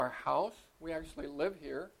our house. We actually live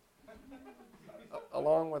here,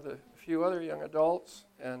 along with a few other young adults,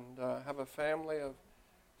 and have a family of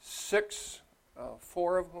 6,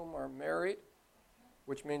 4 of whom are married,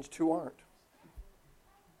 which means 2 aren't.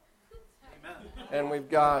 Amen. And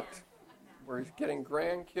we're getting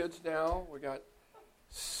grandkids now. We got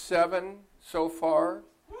 7 so far,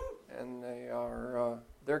 and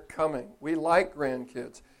they're coming. We like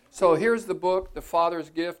grandkids. So here's the book, The Father's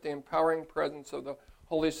Gift, The Empowering Presence of the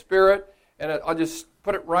Holy Spirit, and I'll just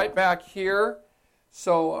put it right back here.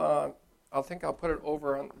 So I think I'll put it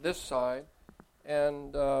over on this side,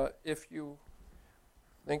 and if you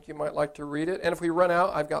think you might like to read it, and if we run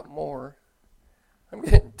out, I've got more. I'm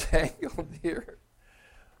getting tangled here.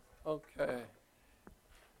 Okay.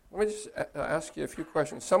 Let me just ask you a few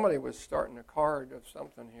questions. Somebody was starting a card of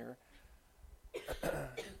something here.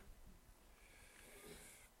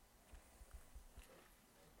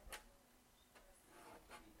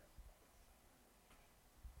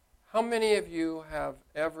 How many of you have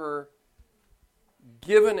ever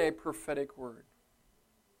given a prophetic word?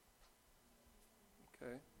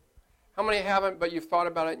 Okay. How many haven't, but you've thought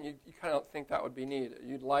about it and you kind of think that would be neat?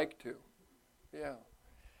 You'd like to. Yeah.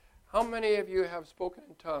 How many of you have spoken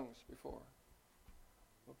in tongues before?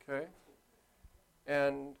 Okay.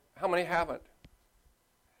 And how many haven't?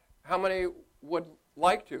 How many would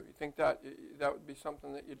like to? You think that would be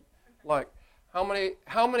something that you'd like? How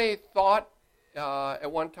many thought at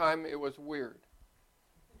one time it was weird?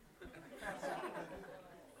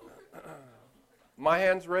 My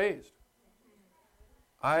hand's raised.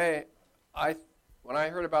 When I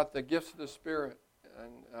heard about the gifts of the Spirit,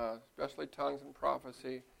 and especially tongues and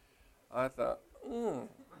prophecy, I thought,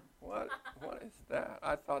 what is that?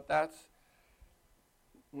 I thought that's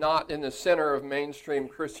not in the center of mainstream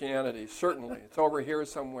Christianity, certainly. It's over here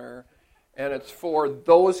somewhere, and it's for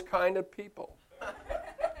those kind of people.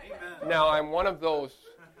 Amen. Now, I'm one of those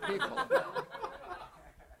people.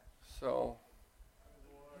 So,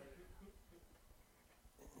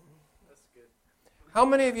 that's good. How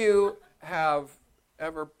many of you have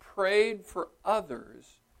ever prayed for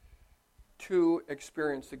others to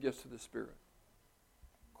experience the gifts of the Spirit?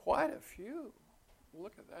 Quite a few.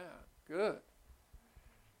 Look at that. Good.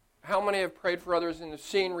 How many have prayed for others and have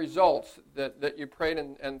seen results that you prayed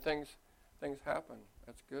and things happen?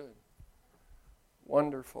 That's good.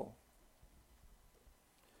 Wonderful.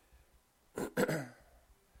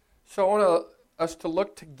 So I want us to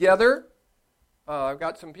look together. I've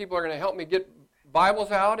got some people who are going to help me get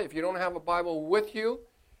Bibles out. If you don't have a Bible with you,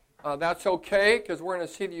 that's okay, because we're going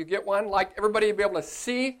to see that you get one. Like everybody to be able to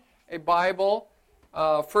see a Bible.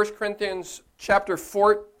 1 Corinthians chapter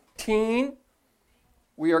 14.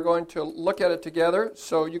 We are going to look at it together,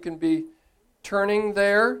 so you can be turning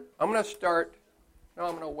there. I'm going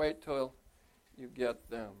to wait till you get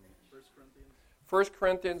them. 1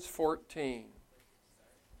 Corinthians 14.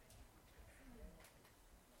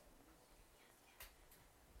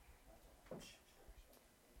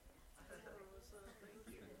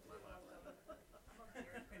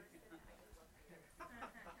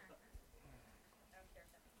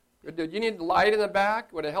 Good, dude. You need light in the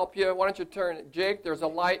back. Would it help you? Why don't you turn it? Jake, there's a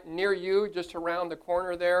light near you, just around the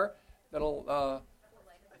corner there. That'll,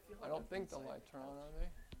 I don't think the lights are on, are they?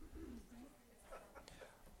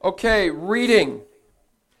 Okay, reading.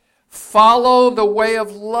 Follow the way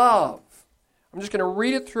of love. I'm just going to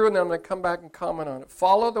read it through and then I'm going to come back and comment on it.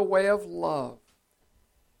 Follow the way of love.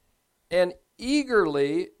 And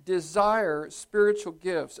eagerly desire spiritual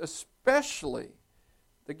gifts, especially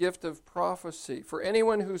the gift of prophecy. For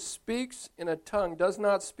anyone who speaks in a tongue does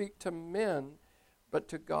not speak to men, but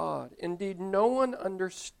to God. Indeed, no one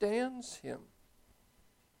understands him.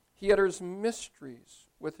 He utters mysteries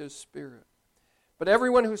with his spirit. But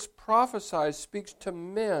everyone who prophesies speaks to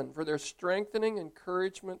men for their strengthening,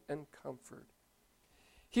 encouragement, and comfort.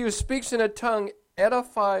 He who speaks in a tongue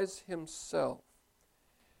edifies himself,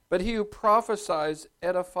 but he who prophesies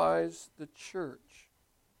edifies the church.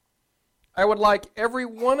 I would like every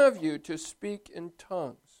one of you to speak in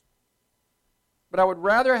tongues, but I would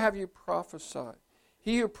rather have you prophesy.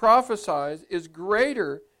 He who prophesies is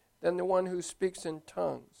greater than the one who speaks in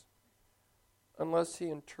tongues, unless he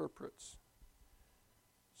interprets,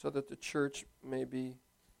 so that the church may be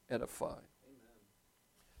edified. Amen.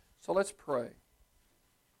 So let's pray.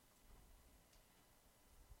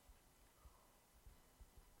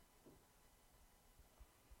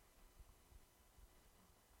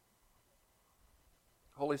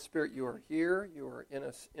 Holy Spirit, you are here. You are in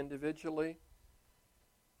us individually.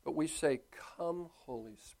 But we say, come,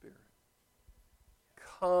 Holy Spirit.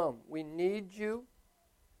 Come. We need you.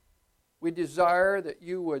 We desire that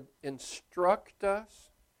you would instruct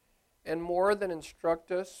us, And more than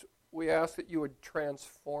instruct us, we ask that you would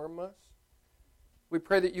transform us. We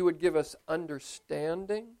pray that you would give us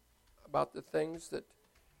understanding about the things that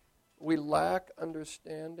we lack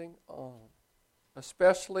understanding on.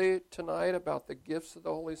 Especially tonight about the gifts of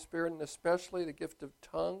the Holy Spirit, and especially the gift of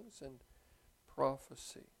tongues and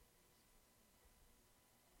prophecy.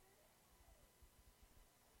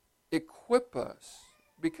 Equip us,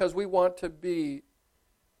 because we want to be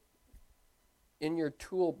in your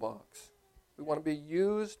toolbox. We want to be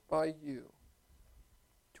used by you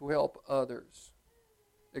to help others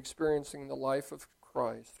experiencing the life of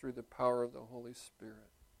Christ through the power of the Holy Spirit.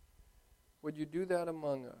 Would you do that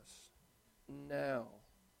among us now?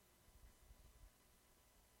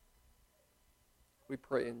 We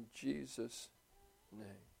pray in Jesus' name.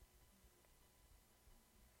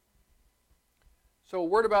 So a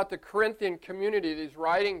word about the Corinthian community that he's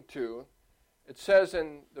writing to. It says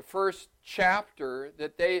in the first chapter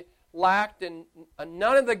that they lacked in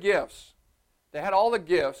none of the gifts. They had all the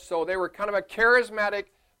gifts, so they were kind of a charismatic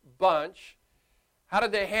bunch. How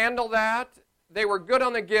did they handle that? They were good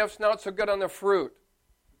on the gifts, not so good on the fruit.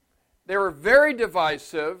 They were very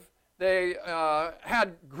divisive. They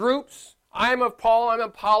had groups. I am of Paul, I am of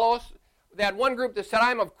Apollos. They had one group that said,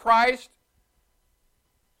 I am of Christ.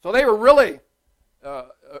 So they were really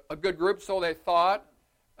a good group, so they thought.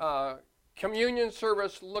 Communion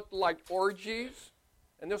service looked like orgies,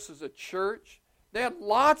 and this is a church. They had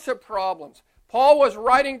lots of problems. Paul was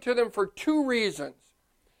writing to them for two reasons.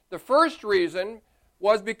 The first reason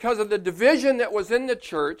was because of the division that was in the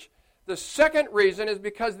church. The second reason is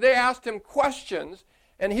because they asked him questions,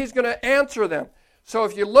 and he's going to answer them. So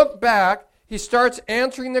if you look back, he starts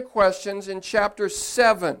answering the questions in chapter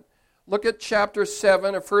 7. Look at chapter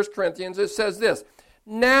 7 of 1 Corinthians. It says this,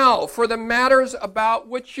 now for the matters about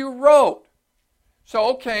which you wrote. So,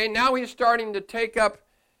 okay, now he's starting to take up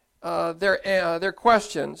their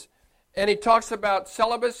questions. And he talks about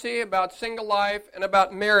celibacy, about single life, and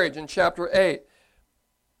about marriage in chapter 8.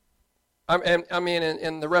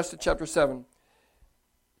 In the rest of chapter 7.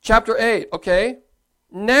 Chapter 8, okay.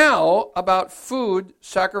 Now about food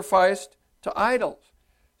sacrificed to idols.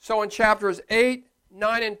 So in chapters 8,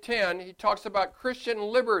 9, and 10, he talks about Christian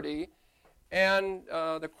liberty and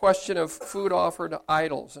the question of food offered to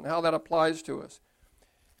idols and how that applies to us.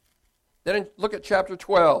 Then look at chapter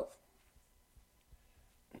 12.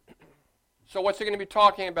 So what's he going to be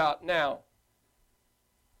talking about now?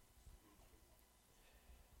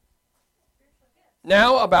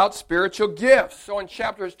 Now about spiritual gifts. So in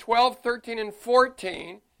chapters 12, 13, and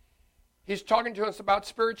 14, he's talking to us about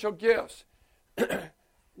spiritual gifts.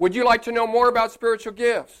 Would you like to know more about spiritual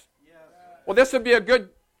gifts? Yes. Well, this would be a good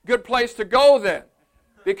place to go then,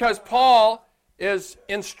 because Paul is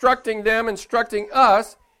instructing them, instructing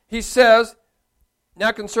us. He says,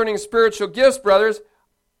 now concerning spiritual gifts, brothers,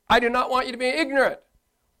 I do not want you to be ignorant.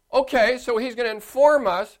 Okay, so he's going to inform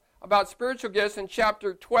us about spiritual gifts in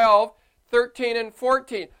chapter 12, 13, and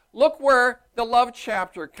 14. Look where the love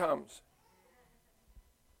chapter comes.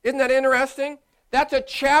 Isn't that interesting? That's a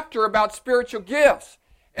chapter about spiritual gifts.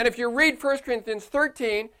 And if you read 1 Corinthians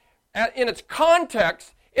 13 in its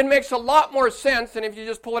context, it makes a lot more sense than if you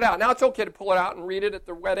just pull it out. Now, it's okay to pull it out and read it at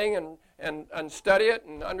the wedding and study it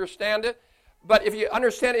and understand it. But if you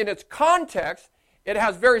understand it in its context, it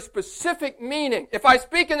has very specific meaning. If I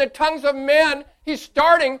speak in the tongues of men, he's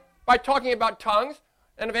starting by talking about tongues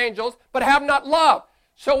and of angels, but have not love.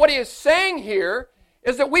 So what he is saying here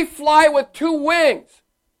is that we fly with two wings.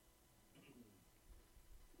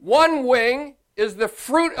 One wing is the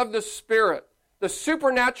fruit of the Spirit, the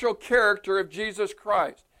supernatural character of Jesus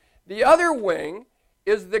Christ. The other wing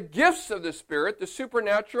is the gifts of the Spirit, the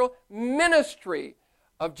supernatural ministry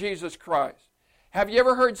of Jesus Christ. Have you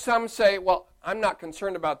ever heard some say, well, I'm not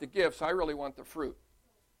concerned about the gifts, I really want the fruit?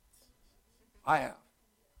 I have.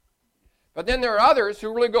 But then there are others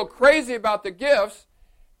who really go crazy about the gifts,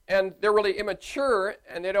 and they're really immature,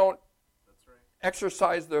 and they don't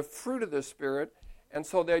exercise the fruit of the Spirit, and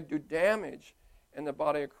so they do damage in the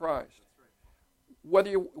body of Christ. Whether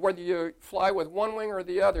you fly with one wing or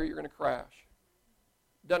the other, you're going to crash.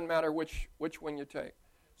 Doesn't matter which wing you take.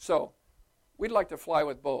 So, we'd like to fly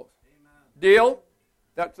with both. Amen. Deal?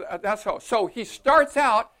 That's how. So he starts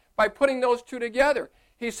out by putting those two together.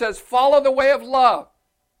 He says, follow the way of love.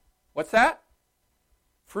 What's that?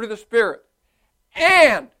 Fruit of the Spirit.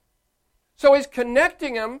 And, so he's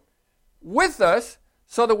connecting them with us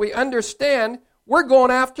so that we understand we're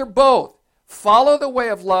going after both. Follow the way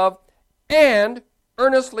of love and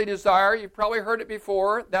earnestly desire. You've probably heard it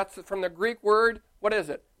before. That's from the Greek word. What is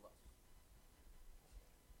it?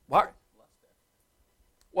 What?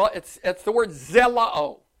 Well, it's the word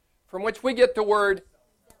zelao. from which we get the word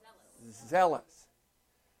zealous.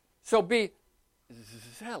 So be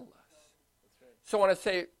zealous. So I want to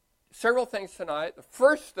say several things tonight. The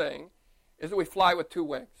first thing is that we fly with two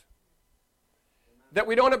wings. That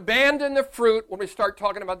we don't abandon the fruit when we start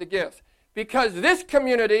talking about the gifts. Because this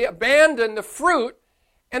community abandoned the fruit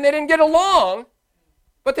and they didn't get along,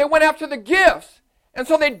 but they went after the gifts. And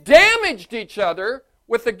so they damaged each other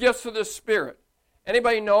with the gifts of the Spirit.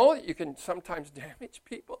 Anybody know that you can sometimes damage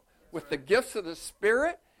people with the gifts of the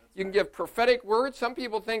Spirit? You can give prophetic words. Some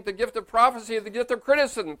people think the gift of prophecy is the gift of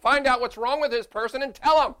criticism. Find out what's wrong with this person and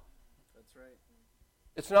tell them. That's right.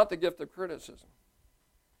 It's not the gift of criticism.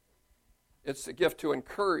 It's the gift to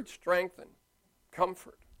encourage, strengthen,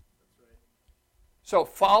 comfort. That's right. So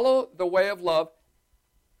follow the way of love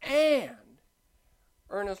and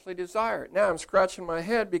earnestly desire it. Now I'm scratching my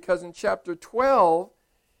head because in chapter 12,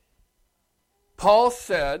 Paul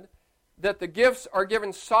said that the gifts are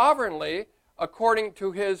given sovereignly according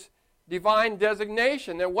to his divine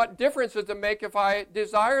designation. And what difference does it make if I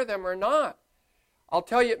desire them or not? I'll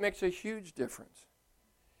tell you, it makes a huge difference.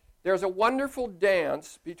 There's a wonderful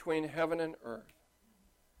dance between heaven and earth.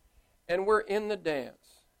 And we're in the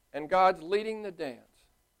dance. And God's leading the dance.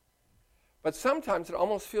 But sometimes it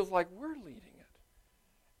almost feels like we're leading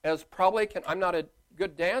it. I'm not a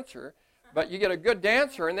good dancer, but you get a good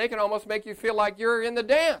dancer and they can almost make you feel like you're in the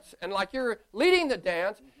dance and like you're leading the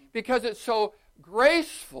dance because it's so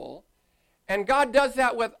graceful. And God does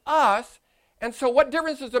that with us. And so what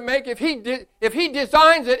difference does it make if He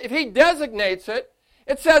designs it, if He designates it?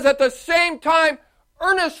 It says at the same time,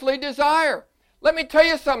 earnestly desire. Let me tell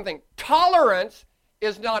you something. Tolerance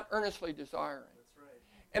is not earnestly desiring. That's right.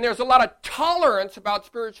 And there's a lot of tolerance about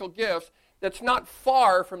spiritual gifts that's not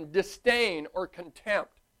far from disdain or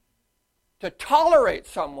contempt. To tolerate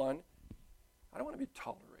someone, I don't want to be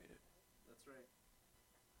tolerated. That's right.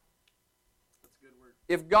 That's a good word.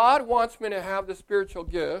 If God wants me to have the spiritual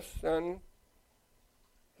gifts, then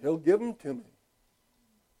He'll give them to me.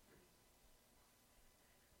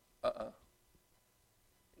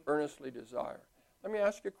 Earnestly desire. Let me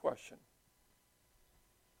ask you a question.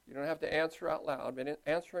 You don't have to answer out loud, but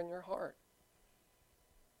answer in your heart.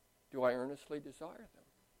 Do I earnestly desire them?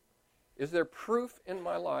 Is there proof in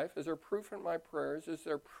my life? Is there proof in my prayers? Is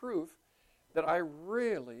there proof that I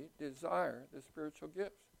really desire the spiritual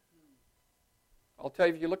gifts? I'll tell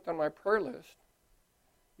you, if you looked on my prayer list,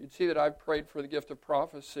 you'd see that I've prayed for the gift of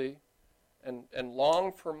prophecy and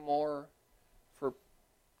longed for more for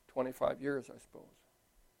 25 years, I suppose.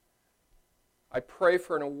 I pray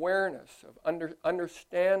for an awareness of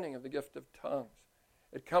understanding of the gift of tongues.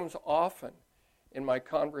 It comes often in my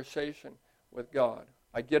conversation with God.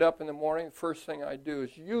 I get up in the morning, the first thing I do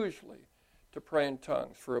is usually to pray in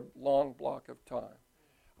tongues for a long block of time.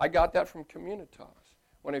 I got that from Communitas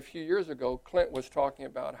when a few years ago Clint was talking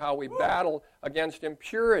about how we battle against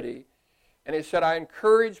impurity, and he said, I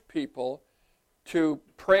encourage people to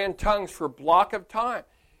pray in tongues for a block of time.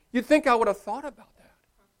 You'd think I would have thought about that.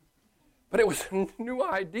 But it was a new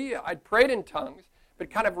idea. I'd prayed in tongues, but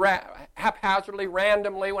kind of haphazardly,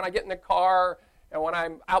 randomly when I get in the car and when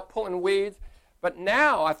I'm out pulling weeds. But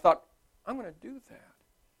now I thought, I'm going to do that.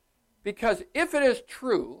 Because if it is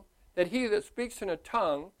true that he that speaks in a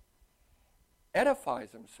tongue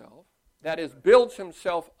edifies himself, that is, builds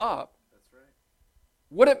himself up, That's right.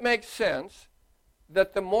 would it make sense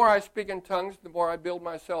that the more I speak in tongues, the more I build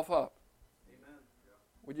myself up? Amen. Yeah.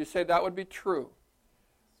 Would you say that would be true?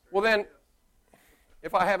 Well then,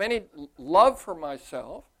 if I have any love for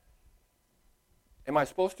myself, am I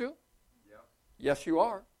supposed to? Yeah. Yes, you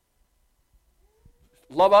are.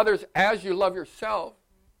 Love others as you love yourself.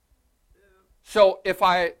 Yeah. So if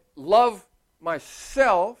I love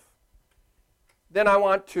myself, then I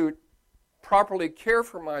want to properly care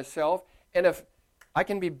for myself. And if I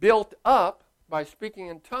can be built up by speaking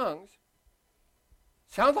in tongues,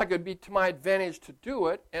 sounds like it would be to my advantage to do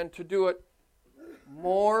it and to do it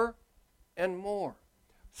more and more.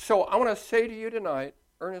 So I want to say to you tonight,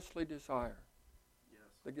 earnestly desire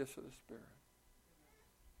the gifts of the Spirit.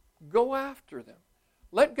 Go after them.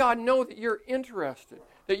 Let God know that you're interested,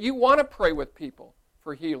 that you want to pray with people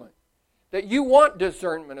for healing, that you want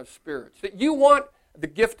discernment of spirits, that you want the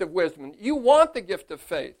gift of wisdom, that you want the gift of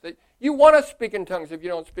faith, that you want to speak in tongues if you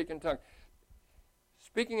don't speak in tongues.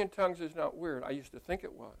 Speaking in tongues is not weird. I used to think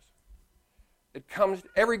it was. It comes,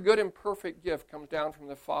 every good and perfect gift comes down from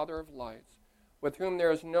the Father of lights, with whom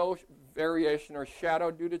there is no variation or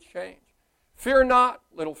shadow due to change. Fear not,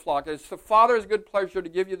 little flock. It's the Father's good pleasure to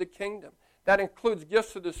give you the kingdom. That includes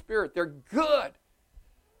gifts of the Spirit. They're good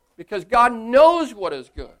because God knows what is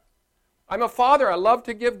good. I'm a father. I love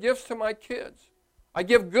to give gifts to my kids. I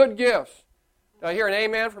give good gifts. Did I hear an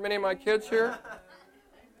amen from any of my kids here?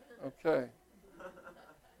 Okay.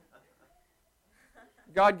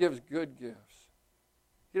 God gives good gifts.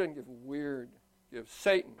 He doesn't give weird gifts.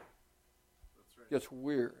 Satan gets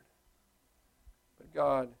weird. But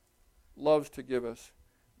God loves to give us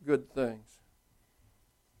good things.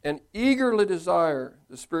 And eagerly desire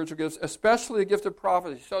the spiritual gifts, especially the gift of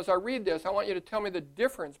prophecy. So as I read this, I want you to tell me the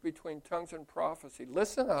difference between tongues and prophecy.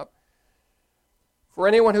 Listen up. For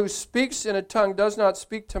anyone who speaks in a tongue does not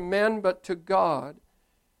speak to men, but to God.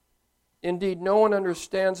 Indeed, no one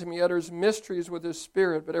understands him. He utters mysteries with his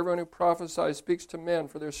spirit, but everyone who prophesies speaks to men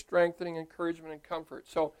for their strengthening, encouragement, and comfort.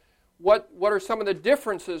 So what are some of the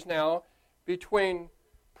differences now between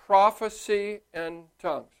prophecy and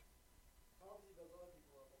tongues?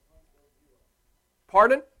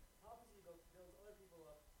 Pardon?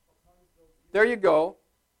 There you go.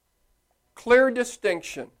 Clear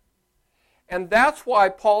distinction. And that's why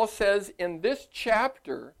Paul says in this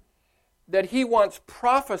chapter that he wants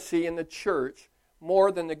prophecy in the church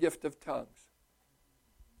more than the gift of tongues.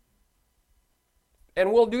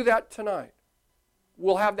 And we'll do that tonight.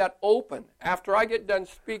 We'll have that open. After I get done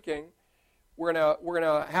speaking, we're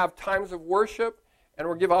gonna have times of worship, and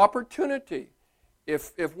we'll give opportunity.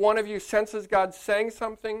 If one of you senses God saying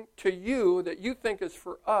something to you that you think is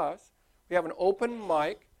for us, we have an open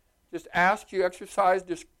mic. Just ask you, exercise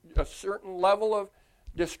just a certain level of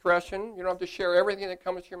discretion. You don't have to share everything that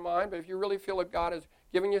comes to your mind, but if you really feel that God is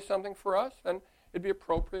giving you something for us, then it'd be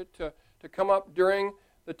appropriate to come up during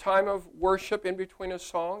the time of worship in between a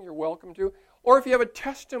song. You're welcome to. Or if you have a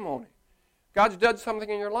testimony, God's done something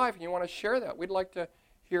in your life and you want to share that, we'd like to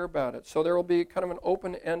hear about it. So there will be kind of an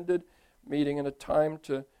open-ended meeting and a time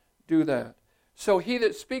to do that. So he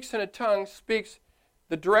that speaks in a tongue speaks,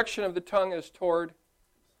 the direction of the tongue is toward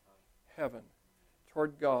heaven,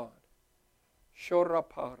 toward God.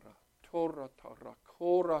 Shorapara, toratara,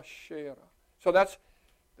 korashera. So that's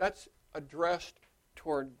addressed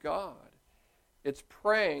toward God. It's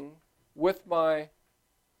praying with my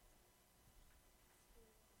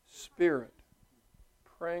spirit.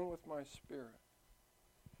 Praying with my spirit.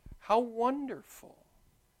 How wonderful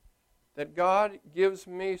that God gives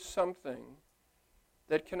me something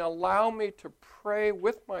that can allow me to pray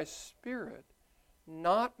with my spirit,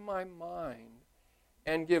 not my mind,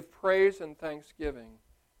 and give praise and thanksgiving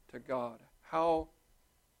to God. How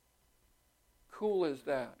cool is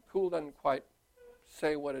that? Cool doesn't quite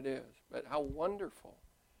say what it is, but how wonderful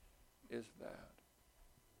is that?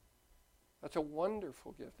 That's a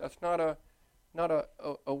wonderful gift. That's not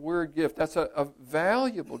a weird gift. That's a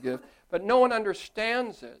valuable gift, but no one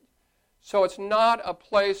understands it. So it's not a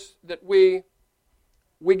place that we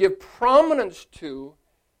give prominence to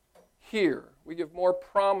here. We give more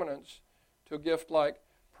prominence to a gift like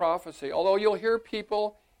prophecy. Although you'll hear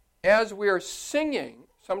people, as we are singing,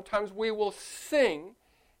 sometimes we will sing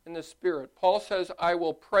in the Spirit. Paul says, I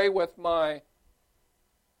will pray with my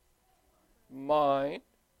mind,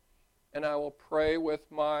 and I will pray with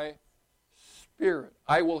my spirit.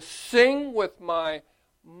 I will sing with my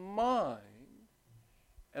mind,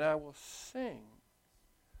 and I will sing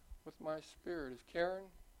with my spirit. Is Karen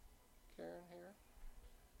here?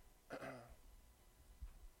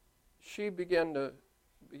 She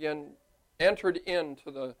entered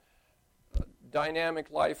into the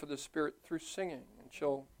dynamic life of the Spirit through singing, and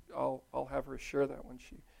I'll have her share that when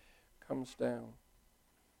she comes down.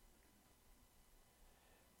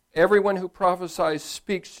 Everyone who prophesies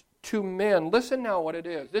speaks to men. Listen now what it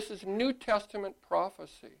is. This is New Testament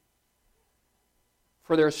prophecy.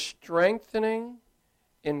 For their strengthening,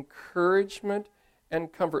 encouragement,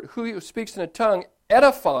 and comfort. Who speaks in a tongue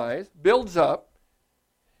edifies, builds up.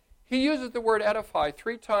 He uses the word edify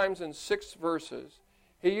 3 times in 6 verses.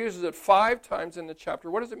 He uses it 5 times in the chapter.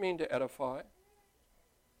 What does it mean to edify?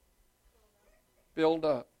 Build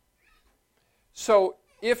up. So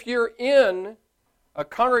if you're in a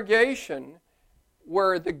congregation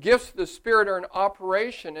where the gifts of the Spirit are in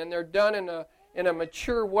operation and they're done in a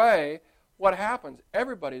mature way, what happens?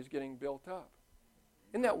 Everybody's getting built up.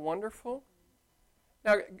 Isn't that wonderful?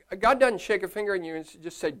 Now, God doesn't shake a finger at you and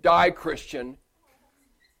just say, die, Christian.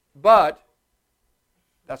 But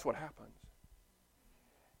that's what happens.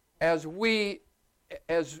 As we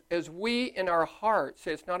in our heart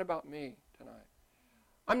say, it's not about me tonight.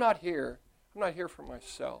 I'm not here for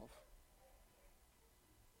myself.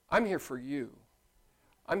 I'm here for you.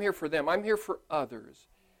 I'm here for them. I'm here for others.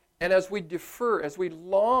 And as we defer, as we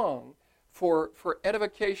long for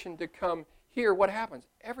edification to come here, what happens?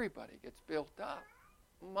 Everybody gets built up.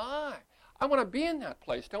 I want to be in that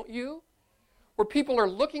place, don't you? Where people are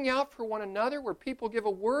looking out for one another, where people give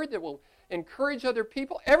a word that will encourage other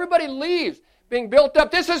people. Everybody leaves being built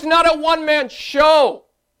up. This is not a one-man show.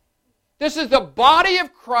 This is the body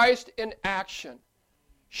of Christ in action,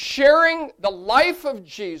 sharing the life of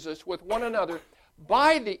Jesus with one another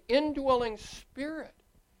by the indwelling Spirit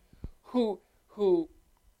who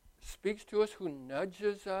speaks to us, who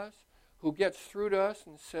nudges us, who gets through to us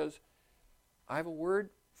and says, I have a word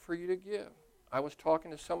for you to give. I was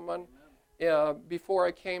talking to someone before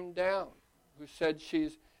I came down who said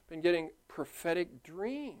she's been getting prophetic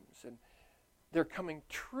dreams and they're coming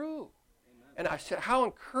true. Amen. And I said, how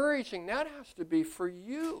encouraging that has to be for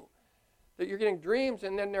you, that you're getting dreams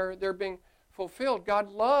and then they're being fulfilled. God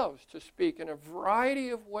loves to speak in a variety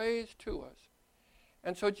of ways to us.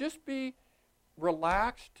 And so just be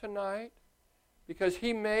relaxed tonight, because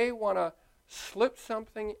he may want to slip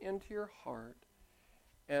something into your heart,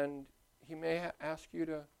 and he may ask you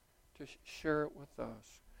to share it with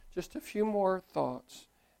us. Just a few more thoughts,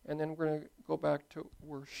 and then we're going to go back to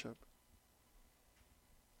worship.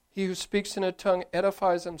 He who speaks in a tongue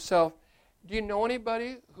edifies himself. Do you know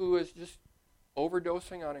anybody who is just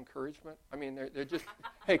overdosing on encouragement? I mean, they're just,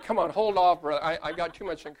 hey, come on, hold off, brother. I got too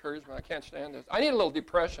much encouragement. I can't stand this. I need a little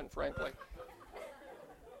depression, frankly.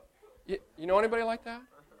 You know anybody like that?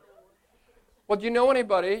 Well, do you know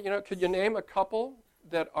anybody, could you name a couple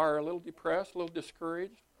that are a little depressed, a little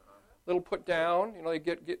discouraged, a little put down? They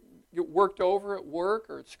get worked over at work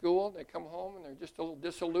or at school. They come home and they're just a little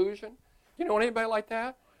disillusioned. You know anybody like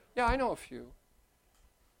that? Yeah, I know a few.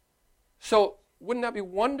 So wouldn't that be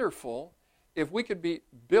wonderful if we could be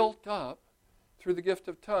built up through the gift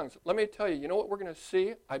of tongues? Let me tell you, you know what we're going to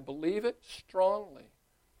see? I believe it strongly,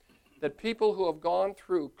 that people who have gone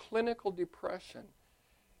through clinical depression,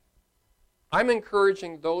 I'm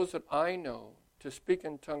encouraging those that I know to speak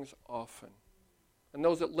in tongues often. And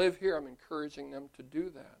those that live here, I'm encouraging them to do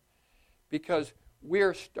that. Because we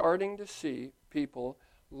are starting to see people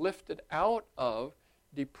lifted out of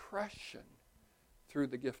depression through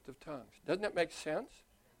the gift of tongues. Doesn't that make sense?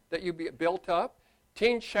 That you be built up?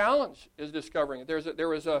 Teen Challenge is discovering it.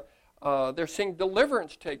 They're seeing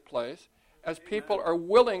deliverance take place as people are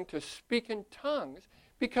willing to speak in tongues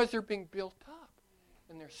because they're being built up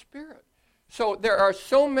in their spirit. So there are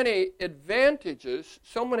so many advantages,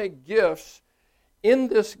 so many gifts in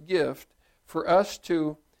this gift for us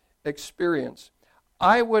to experience.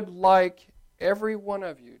 I would like every one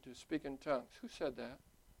of you to speak in tongues. Who said that?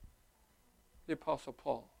 The Apostle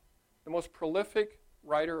Paul, the most prolific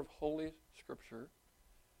writer of Holy Scripture,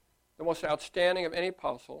 the most outstanding of any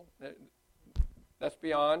apostle. That's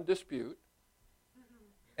beyond dispute.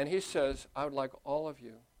 And he says, I would like all of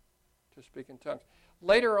you to speak in tongues.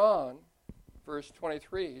 Later on, verse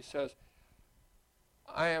 23, he says,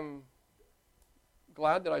 I am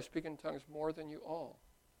glad that I speak in tongues more than you all.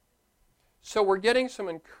 So we're getting some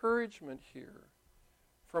encouragement here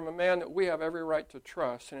from a man that we have every right to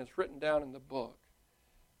trust, and it's written down in the book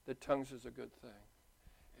that tongues is a good thing.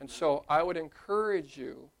 And so I would encourage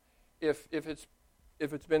you, if it's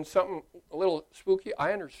been something a little spooky,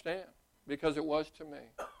 I understand, because it was to me.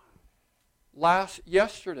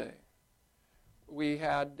 Yesterday, we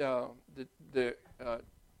had the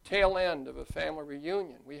tail end of a family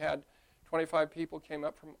reunion. We had 25 people came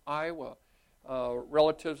up from Iowa,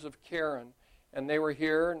 relatives of Karen, and they were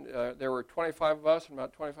here. And, there were 25 of us and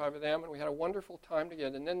about 25 of them, and we had a wonderful time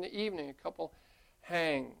together. And then in the evening, a couple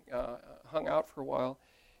hung out for a while,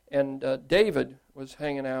 and David was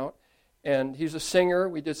hanging out, and he's a singer.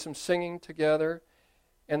 We did some singing together,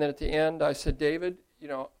 and then at the end, I said, David,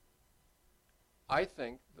 I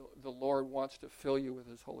think the Lord wants to fill you with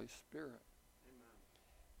His Holy Spirit.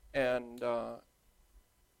 Amen. And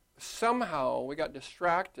somehow we got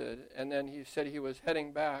distracted, and then he said he was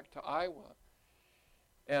heading back to Iowa.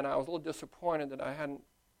 And I was a little disappointed that I hadn't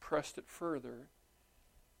pressed it further.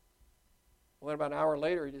 Well, then about an hour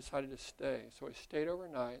later, he decided to stay. So he stayed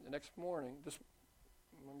overnight. The next morning,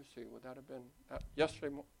 let me see, would that have been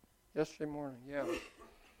yesterday morning? Yeah.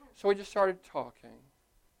 So we just started talking.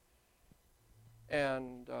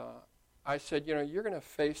 And I said, you're going to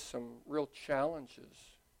face some real challenges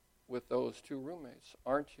with those two roommates,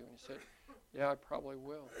 aren't you? And he said, yeah, I probably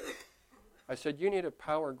will. I said, you need a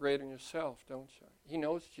power greater than yourself, don't you? He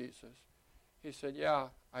knows Jesus. He said, yeah,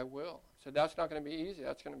 I will. I said, that's not going to be easy.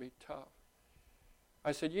 That's going to be tough.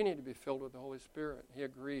 I said, you need to be filled with the Holy Spirit. He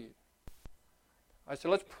agreed. I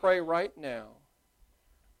said, let's pray right now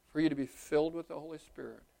for you to be filled with the Holy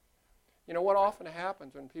Spirit. You know what often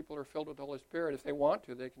happens when people are filled with the Holy Spirit, if they want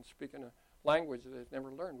to, they can speak in a language that they've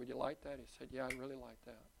never learned. Would you like that? He said, yeah, I really like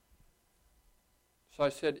that. So I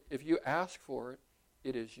said, if you ask for it,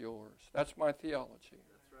 it is yours. That's my theology.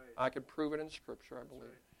 That's right. I could prove it in Scripture, I believe.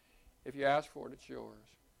 If you ask for it, it's yours.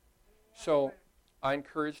 So I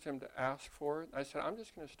encouraged him to ask for it. I said, I'm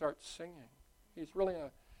just going to start singing. He's really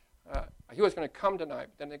he was going to come tonight,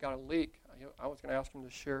 but then they got a leak. I was going to ask him to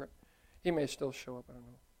share it. He may still show up, I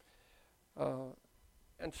don't know.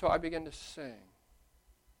 And so I began to sing.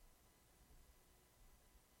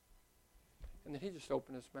 And then he just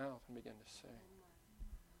opened his mouth and began to sing.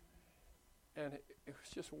 And it was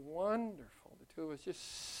just wonderful. The two of us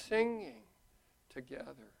just singing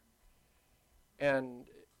together. And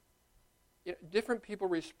different people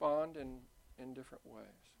respond in different ways.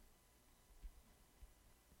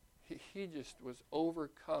 He just was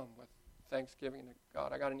overcome with thanksgiving to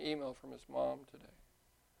God. I got an email from his mom today.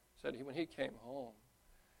 Said when he came home,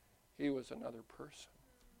 he was another person.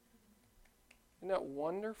 Isn't that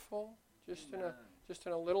wonderful? Just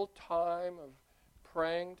in a little time of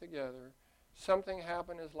praying together, something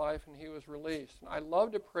happened in his life and he was released. And I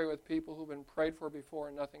love to pray with people who've been prayed for before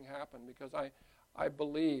and nothing happened, because I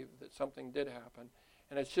believe that something did happen.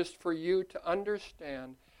 And it's just for you to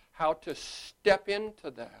understand how to step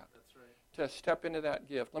into that. That's right. To step into that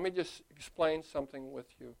gift. Let me just explain something with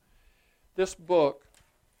you. This book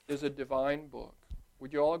is a divine book.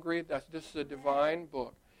 Would you all agree that this is a divine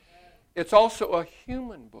book? It's also a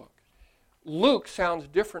human book. Luke sounds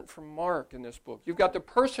different from Mark in this book. You've got the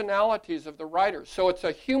personalities of the writers. So it's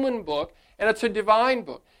a human book and it's a divine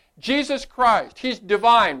book. Jesus Christ, he's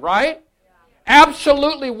divine, right? Yeah.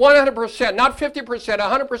 Absolutely 100%, not 50%,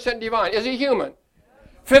 100% divine. Is he human?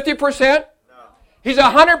 50%? No. He's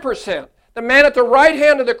 100%. The man at the right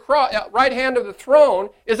hand of the throne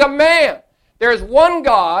is a man. There is one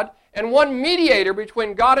God and one mediator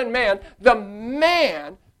between God and man, the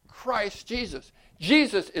man, Christ Jesus.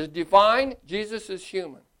 Jesus is divine. Jesus is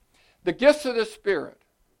human. The gifts of the Spirit.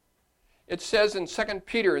 It says in 2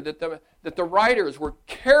 Peter that the writers were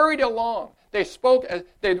carried along. They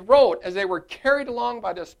wrote as they were carried along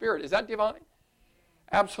by the Spirit. Is that divine?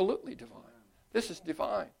 Absolutely divine. This is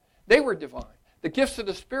divine. They were divine. The gifts of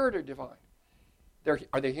the Spirit are divine.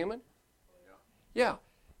 Are they human? Yeah.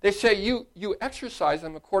 They say you exercise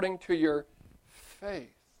them according to your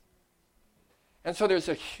faith. And so there's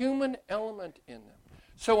a human element in them.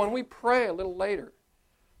 So when we pray a little later,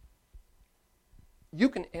 you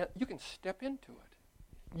can step into it.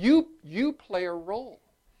 You play a role.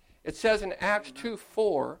 It says in Acts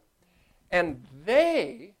 2:4, and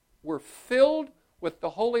they were filled with the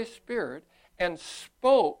Holy Spirit and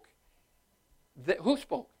spoke. Who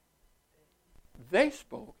spoke? They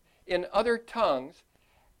spoke in other tongues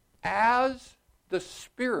as the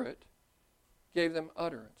Spirit gave them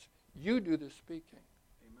utterance. You do the speaking.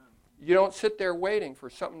 Amen. You don't sit there waiting for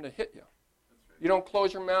something to hit you. Right. You don't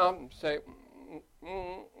close your mouth and say,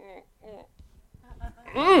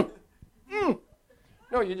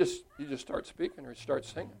 No, you just start speaking or start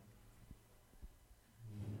singing.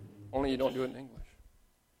 Only you don't do it in English.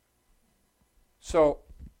 So,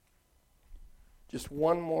 just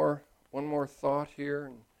one more thought here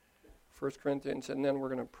in 1 Corinthians, and then we're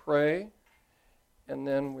going to pray, and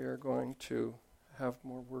then we are going to have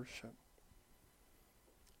more worship.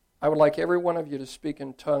 I would like every one of you to speak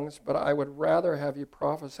in tongues, but I would rather have you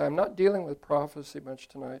prophesy. I'm not dealing with prophecy much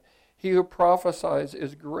tonight. He who prophesies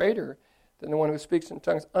is greater than the one who speaks in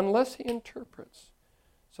tongues, unless he interprets,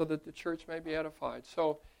 so that the church may be edified.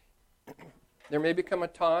 So there may become a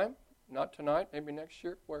time, not tonight, maybe next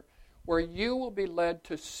year, where you will be led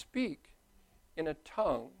to speak in a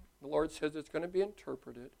tongue. The Lord says it's going to be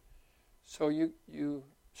interpreted. So you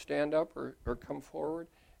stand up or come forward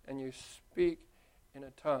and you speak in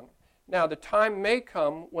a tongue. Now, the time may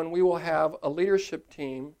come when we will have a leadership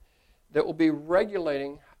team that will be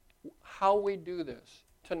regulating how we do this.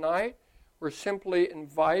 Tonight, we're simply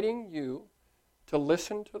inviting you to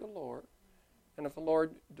listen to the Lord. And if the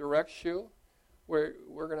Lord directs you, we're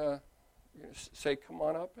going to say, come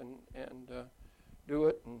on up and do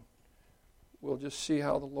it. And we'll just see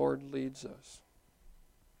how the Lord leads us.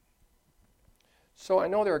 So I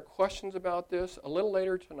know there are questions about this. A little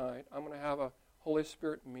later tonight, I'm going to have a Holy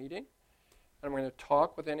Spirit meeting. And I'm going to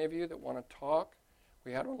talk with any of you that want to talk.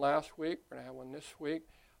 We had one last week. We're going to have one this week.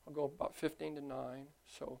 I'll go about 15 to 9.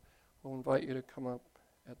 So we'll invite you to come up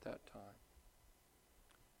at that time.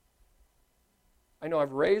 I know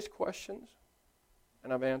I've raised questions,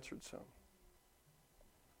 and I've answered some.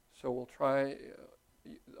 So we'll try.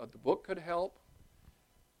 The book could help,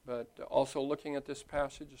 but also looking at this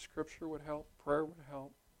passage of Scripture would help. Prayer would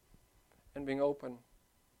help, and being open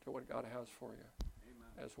to what God has for you.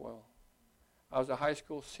 Amen. As well. I was a high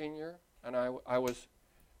school senior, and I was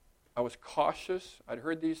cautious. I'd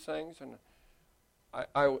heard these things, and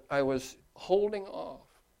I was holding off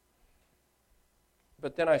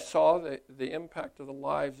But then I saw the impact of the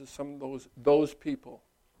lives of some of those people.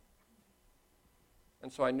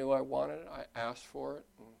 And so I knew I wanted it. I asked for it,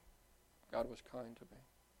 and God was kind to me.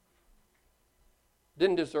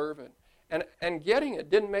 Didn't deserve it. And getting it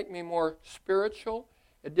didn't make me more spiritual.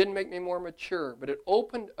 It didn't make me more mature. But it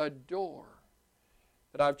opened a door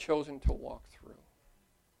that I've chosen to walk through.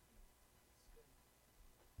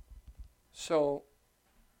 So,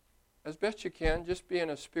 as best you can, just be in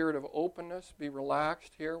a spirit of openness. Be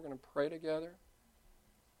relaxed here. We're going to pray together.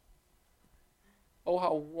 Oh,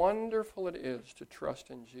 how wonderful it is to trust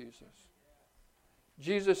in Jesus.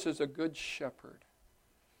 Jesus is a good shepherd.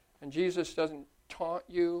 And Jesus doesn't taunt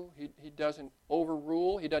you. He doesn't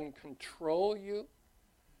overrule. He doesn't control you.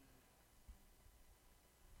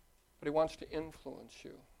 But he wants to influence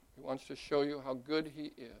you. He wants to show you how good he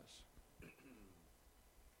is.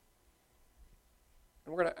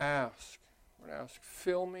 And we're going to ask.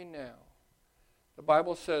 Fill me now. The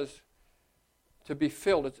Bible says to be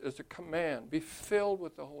filled. It's a command. Be filled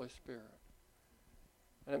with the Holy Spirit.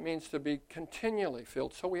 And it means to be continually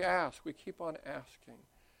filled. So we ask. We keep on asking.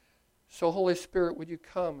 So Holy Spirit, would you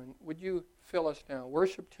come and would you fill us now?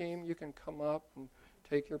 Worship team, you can come up and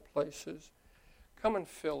take your places. Come and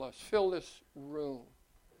fill us. Fill this room.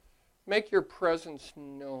 Make your presence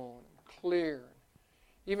known, clear,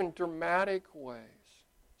 even dramatic ways.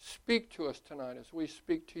 Speak to us tonight as we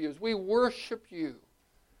speak to you. As we worship you,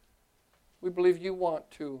 we believe you want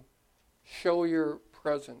to show your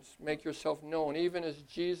presence, make yourself known, even as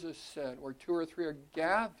Jesus said, where 2 or 3 are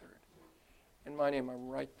gathered in my name, I'm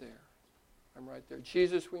right there. I'm right there.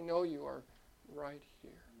 Jesus, we know you are right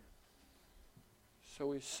here. So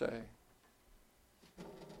we say,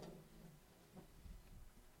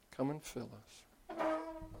 come and fill us.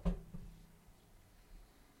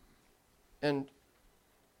 And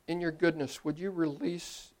in your goodness, would you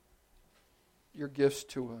release your gifts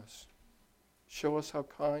to us? Show us how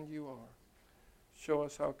kind you are. Show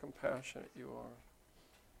us how compassionate you are.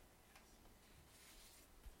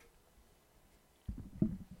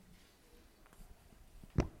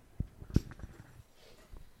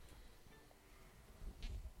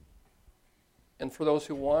 And for those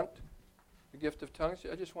who want the gift of tongues,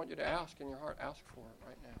 I just want you to ask in your heart, ask for it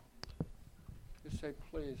right now. Just say,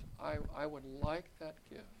 please, I would like that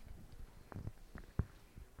gift.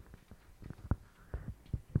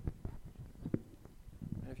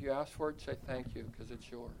 And if you ask for it, say thank you, because it's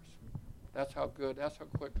yours. That's how quick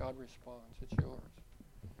God responds. It's yours.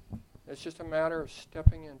 It's just a matter of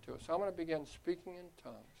stepping into it. So I'm going to begin speaking in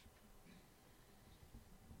tongues.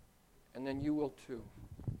 And then you will too.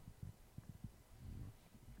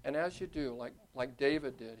 And as you do, like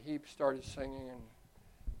David did, he started singing, and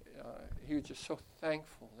he was just so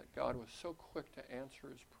thankful that God was so quick to answer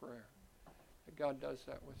his prayer. That God does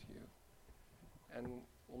that with you. And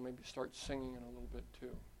we'll maybe start singing in a little bit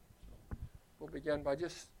too. So we'll begin by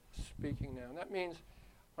just speaking now. And that means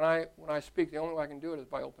when I speak, the only way I can do it is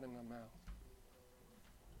by opening my mouth.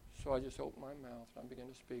 So I just open my mouth and I begin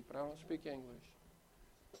to speak. But I don't speak English.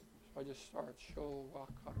 So I just start. So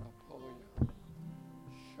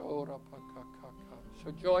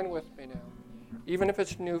join with me now. Even if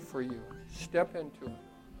it's new for you, step into it.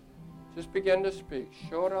 Just begin to speak.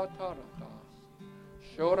 Go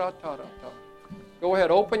ahead,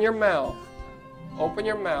 open your mouth. Open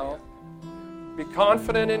your mouth. Be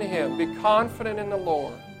confident in Him. Be confident in the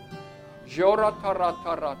Lord.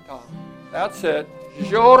 That's it.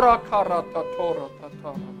 He's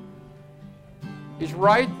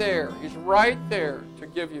right there. He's right there to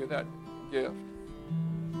give you that gift.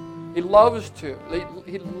 He loves to.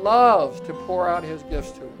 He loves to pour out His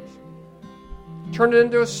gifts to us. Turn it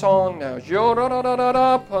into a song now.